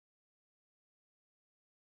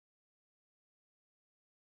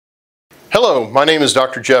Hello, my name is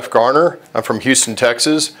Dr. Jeff Garner. I'm from Houston,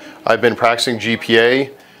 Texas. I've been practicing GPA.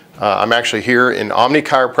 I'm actually here in Omni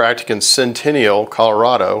Chiropractic in Centennial,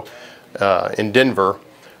 Colorado, in Denver,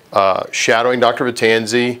 shadowing Dr.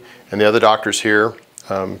 Vetanze and the other doctors here,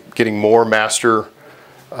 getting more master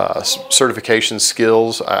certification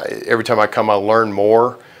skills. Every time I come, I learn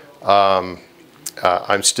more.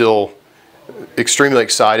 I'm still extremely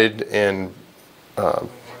excited and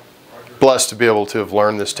blessed to be able to have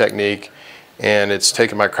learned this technique, and it's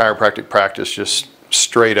taken my chiropractic practice just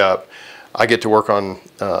straight up. I get to work on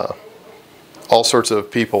all sorts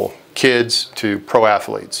of people, kids to pro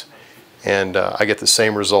athletes, and I get the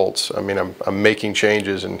same results. I mean, I'm making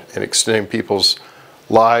changes and extending people's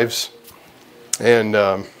lives, and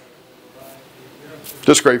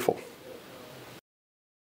just grateful.